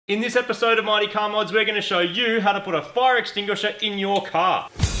In this episode of Mighty Car Mods, we're going to show you how to put a fire extinguisher in your car.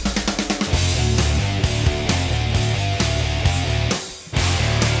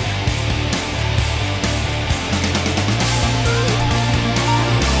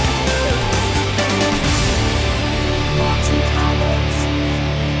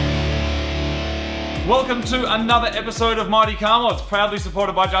 Welcome to another episode of Mighty Car Mods, proudly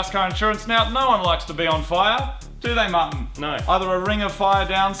supported by Just Car Insurance. Now, no one likes to be on fire, do they, Martin? No. Either a ring of fire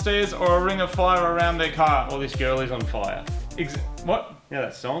downstairs or a ring of fire around their car. Well, this girl is on fire. What? Yeah,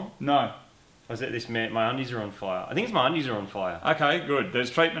 that song? No. Or is it this man? My undies are on fire. I think it's my undies are on fire. Okay, good. There's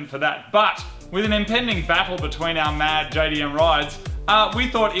treatment for that. But with an impending battle between our mad JDM rides, we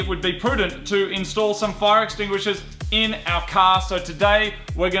thought it would be prudent to install some fire extinguishers in our car. So today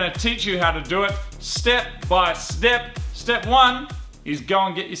we're going to teach you how to do it step by step. Step one is go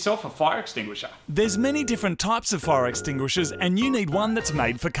and get yourself a fire extinguisher. There's many different types of fire extinguishers and you need one that's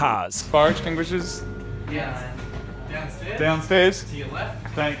made for cars. Fire extinguishers? Yeah. Downstairs. Downstairs? To your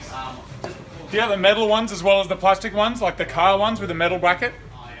left. Thanks. Do you have the metal ones as well as the plastic ones, like the car ones with the metal bracket?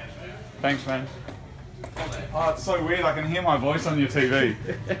 Oh, yeah, sure. Thanks, man. Oh, it's so weird. I can hear my voice on your TV,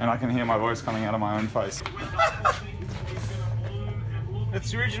 and I can hear my voice coming out of my own face.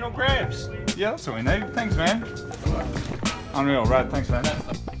 It's the original Gramps. Yeah, that's what we need. Thanks, man. Unreal, rad. Thanks, man.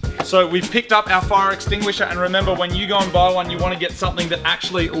 So we've picked up our fire extinguisher, and remember, when you go and buy one, you want to get something that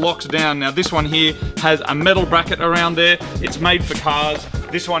actually locks down. Now, this one here has a metal bracket around there. It's made for cars.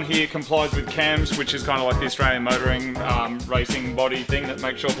 This one here complies with CAMS, which is kind of like the Australian motoring racing body thing that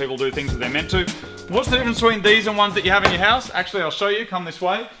makes sure people do things that they're meant to. What's the difference between these and ones that you have in your house? Actually, I'll show you. Come this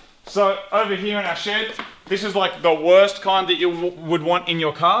way. So over here in our shed, this is like the worst kind that you would want in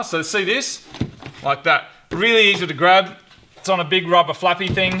your car. So see this? Like that. Really easy to grab. It's on a big rubber flappy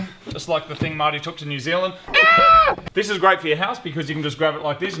thing, just like the thing Marty took to New Zealand. This is great for your house because you can just grab it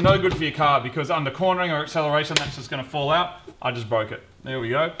like this. No good for your car because under cornering or acceleration, that's just going to fall out. I just broke it. There we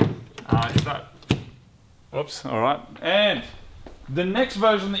go. Whoops, all right. And the next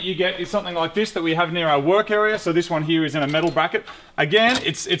version that you get is something like this that we have near our work area. So this one here is in a metal bracket. Again,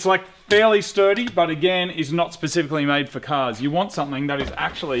 it's like fairly sturdy, but again, is not specifically made for cars. You want something that is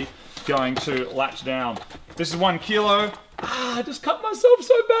actually going to latch down. This is 1 kilo. I just cut myself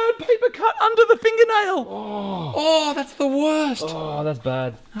so bad. Paper cut under the fingernail. Oh, that's the worst. Oh, that's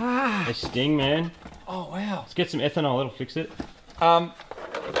bad. They sting, man. Oh, wow. Let's get some ethanol, it'll fix it.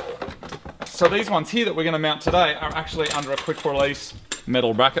 So these ones here that we're going to mount today are actually under a quick release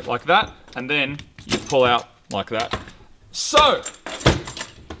metal bracket like that, and then you pull out like that. So,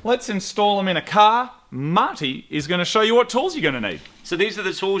 let's install them in a car. Marty is going to show you what tools you're going to need. So these are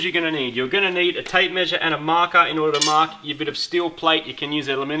the tools you're going to need. You're going to need a tape measure and a marker in order to mark your bit of steel plate. You can use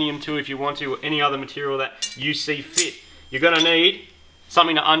aluminium too if you want to, or any other material that you see fit. You're going to need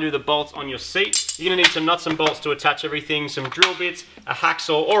something to undo the bolts on your seat. You're going to need some nuts and bolts to attach everything, some drill bits, a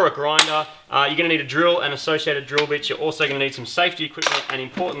hacksaw or a grinder. You're going to need a drill and associated drill bits. You're also going to need some safety equipment and,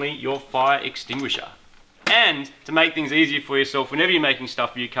 importantly, your fire extinguisher. And to make things easier for yourself, whenever you're making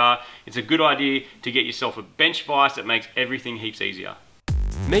stuff for your car, it's a good idea to get yourself a bench vise that makes everything heaps easier.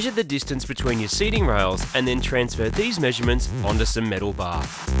 Measure the distance between your seating rails and then transfer these measurements onto some metal bar.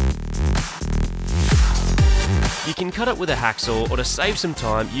 You can cut it with a hacksaw, or to save some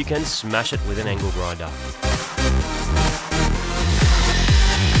time, you can smash it with an angle grinder.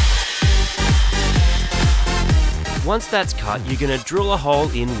 Once that's cut, you're going to drill a hole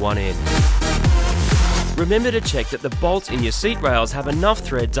in one end. Remember to check that the bolts in your seat rails have enough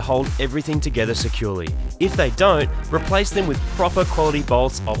thread to hold everything together securely. If they don't, replace them with proper quality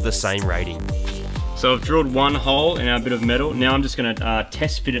bolts of the same rating. So I've drilled one hole in our bit of metal. Now I'm just going to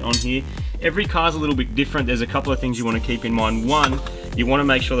test fit it on here. Every car's a little bit different. There's a couple of things you want to keep in mind. One, you want to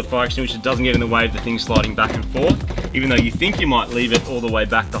make sure the fire extinguisher doesn't get in the way of the thing sliding back and forth. Even though you think you might leave it all the way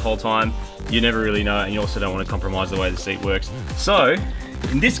back the whole time, you never really know, and you also don't want to compromise the way the seat works. So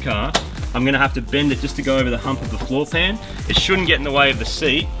in this car, I'm going to have to bend it just to go over the hump of the floor pan. It shouldn't get in the way of the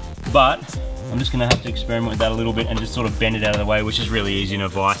seat, but I'm just going to have to experiment with that a little bit and just sort of bend it out of the way, which is really easy in a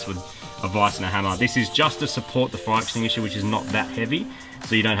vise with a vise and a hammer. This is just to support the fire extinguisher, which is not that heavy,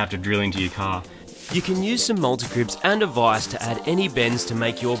 so you don't have to drill into your car. You can use some multi-grips and a vise to add any bends to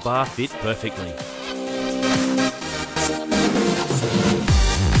make your bar fit perfectly.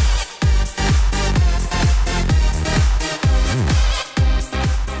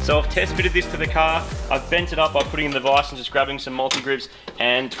 So I've test fitted this to the car. I've bent it up by putting in the vise and just grabbing some multi-grips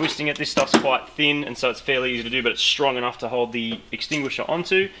and twisting it. This stuff's quite thin, and so it's fairly easy to do, but it's strong enough to hold the extinguisher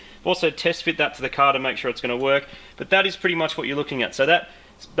onto. I've also test fit that to the car to make sure it's going to work, but that is pretty much what you're looking at. So that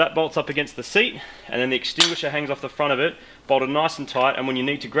bolts up against the seat, and then the extinguisher hangs off the front of it bolted nice and tight, and when you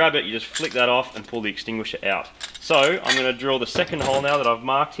need to grab it, you just flick that off and pull the extinguisher out. So I'm going to drill the second hole now that I've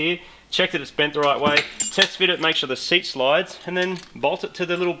marked here, check that it's bent the right way, test fit it, make sure the seat slides, and then bolt it to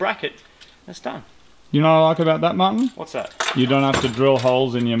the little bracket. That's done. You know what I like about that, Martin? What's that? You don't have to drill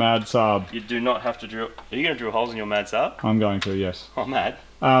holes in your Mad Saab. You do not have to drill... Are you going to drill holes in your Mad Saab? I'm going to, yes. Oh, mad.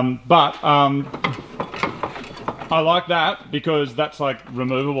 I like that because that's like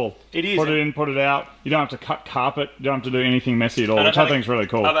removable. It is. Put it in, put it out. You don't have to cut carpet. You don't have to do anything messy at all, which I think is really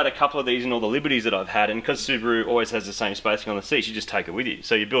cool. I've had a couple of these in all the Liberties that I've had, and because Subaru always has the same spacing on the seats, you just take it with you.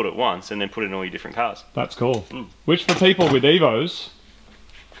 So you build it once and then put it in all your different cars. That's cool. Which for people with Evos,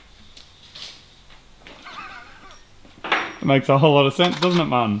 it makes a whole lot of sense, doesn't it,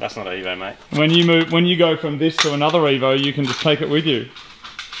 Martin? That's not an Evo, mate. When you go from this to another Evo, you can just take it with you.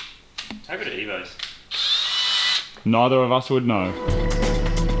 How good are Evos? Neither of us would know.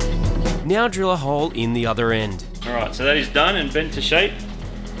 Now drill a hole in the other end. Alright, so that is done and bent to shape.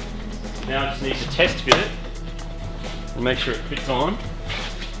 Now I just need to test fit it and make sure it fits on.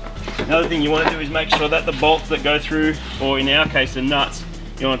 Another thing you want to do is make sure that the bolts that go through, or in our case the nuts,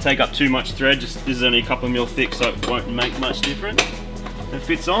 you don't want to take up too much thread. Just this is only a couple of mil thick, so it won't make much difference. It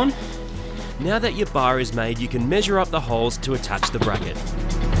fits on. Now that your bar is made, you can measure up the holes to attach the bracket.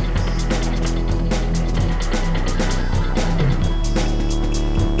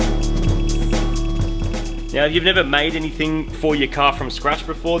 Now, if you've never made anything for your car from scratch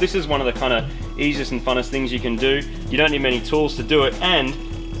before, this is one of the kind of easiest and funnest things you can do. You don't need many tools to do it, and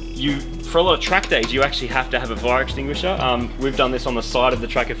for a lot of track days, you actually have to have a fire extinguisher. We've done this on the side of the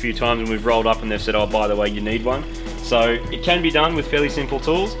track a few times, and we've rolled up and they've said, oh, by the way, you need one. So it can be done with fairly simple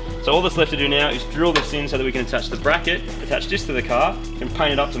tools. So all that's left to do now is drill this in so that we can attach the bracket, attach this to the car, and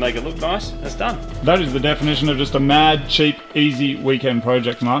paint it up to make it look nice. That's done. That is the definition of just a mad, cheap, easy weekend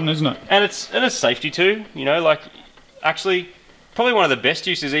project, Martin, isn't it? And it's safety too, you know, like actually probably one of the best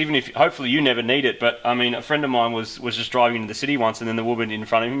uses, even if hopefully you never need it, but I mean, a friend of mine was just driving into the city once, and then the woman in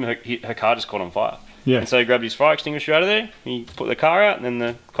front of him, her car just caught on fire. Yeah. And so he grabbed his fire extinguisher out of there, he put the car out, and then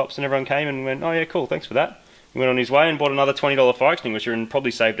the cops and everyone came and went, oh yeah, cool, thanks for that. He went on his way and bought another $20 fire extinguisher and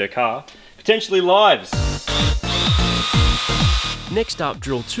probably saved her car. Potentially lives. Next up,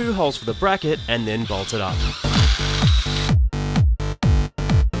 drill 2 holes for the bracket and then bolt it up.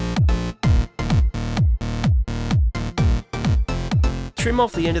 Trim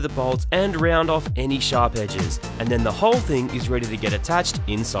off the end of the bolts and round off any sharp edges, and then the whole thing is ready to get attached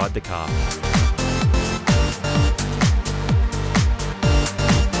inside the car.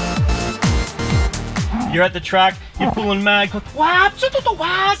 You're at the track, you're pulling mag,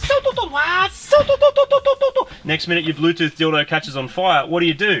 next minute your Bluetooth dildo catches on fire. What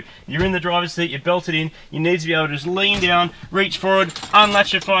do? You're in the driver's seat, you belt it in, you need to be able to just lean down, reach forward,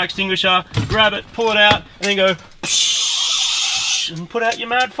 unlatch your fire extinguisher, grab it, pull it out, and then go and put out your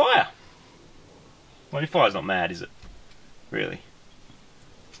mad fire. Well, your fire's not mad, is it? Really?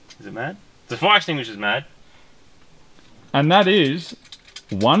 Is it mad? The fire extinguisher's mad. And that is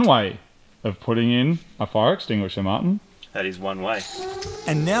one way of putting in a fire extinguisher, Martin. That is one way.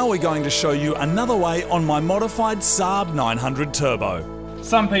 And now we're going to show you another way on my modified Saab 900 Turbo.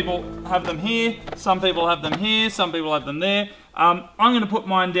 Some people have them here, some people have them here, some people have them there. I'm going to put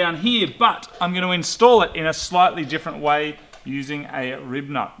mine down here, but I'm going to install it in a slightly different way using a rib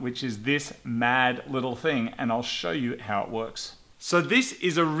nut, which is this mad little thing, and I'll show you how it works. So this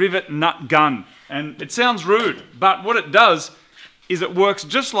is a rivet nut gun, and it sounds rude, but what it does is it works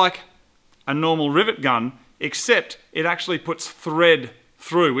just like a normal rivet gun, except it actually puts thread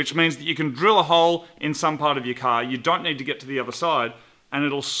through, which means that you can drill a hole in some part of your car, you don't need to get to the other side, and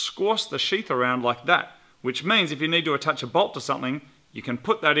it'll squash the sheath around like that, which means if you need to attach a bolt to something, you can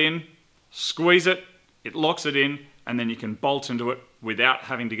put that in, squeeze it, it locks it in, and then you can bolt into it without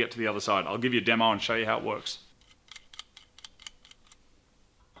having to get to the other side. I'll give you a demo and show you how it works.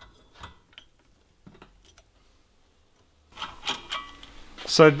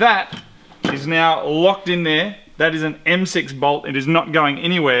 So that is now locked in there. That is an M6 bolt. It is not going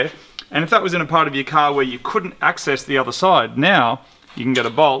anywhere. And if that was in a part of your car where you couldn't access the other side, now you can get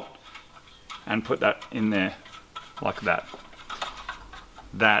a bolt and put that in there like that.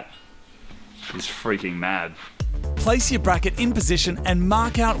 That is freaking mad. Place your bracket in position and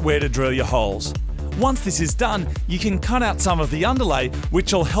mark out where to drill your holes. Once this is done, you can cut out some of the underlay,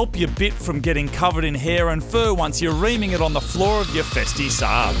 which will help your bit from getting covered in hair and fur once you're reaming it on the floor of your festy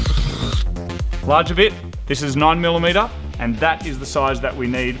Saab. Larger bit, this is 9mm, and that is the size that we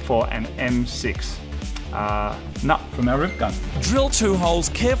need for an M6 nut from our rib gun. Drill 2 holes,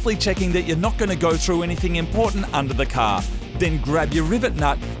 carefully checking that you're not going to go through anything important under the car. Then grab your rivet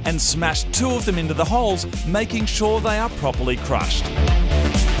nut and smash 2 of them into the holes, making sure they are properly crushed.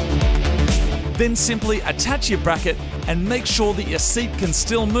 Then simply attach your bracket and make sure that your seat can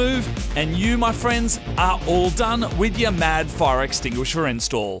still move, and you, my friends, are all done with your mad fire extinguisher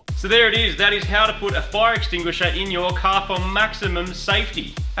install. So there it is, that is how to put a fire extinguisher in your car for maximum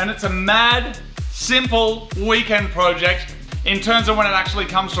safety. And it's a mad, simple weekend project. In terms of when it actually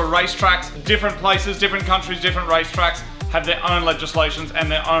comes to racetracks, different places, different countries, different racetracks have their own legislations and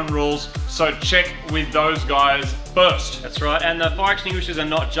their own rules, so check with those guys first. That's right, and the fire extinguishers are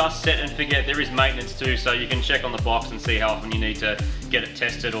not just set and forget, there is maintenance too, so you can check on the box and see how often you need to get it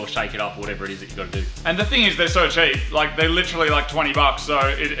tested or shake it up, whatever it is that you've got to do. And the thing is, they're so cheap, like they're literally like 20 bucks, so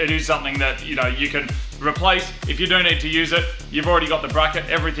it is something that, you know, you can replace. If you do need to use it, you've already got the bracket,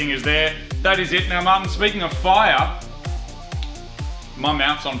 everything is there. That is it. Now Martin, speaking of fire, my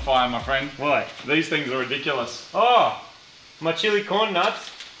mouth's on fire, my friend. Why? These things are ridiculous. Oh, my chili corn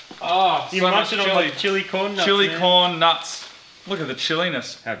nuts. Oh, You so munching much on my chili corn nuts, Chili man. corn nuts. Look at the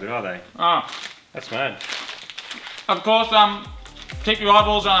chilliness. How good are they? Ah. That's mad. Of course, keep your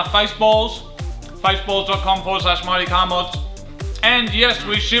eyeballs on our Faceballs. Faceballs.com/Mighty Car Mods. And yes,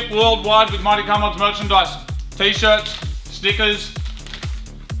 we ship worldwide with Mighty Car Mods merchandise. T-shirts, stickers,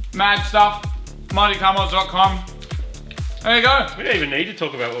 mad stuff. MightyCarMods.com. There you go. We don't even need to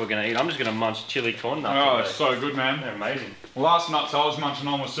talk about what we're going to eat. I'm just going to munch chili corn nuts. Oh, it's so good, man. They're amazing. Last nuts I was munching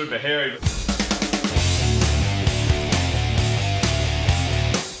on was super hairy.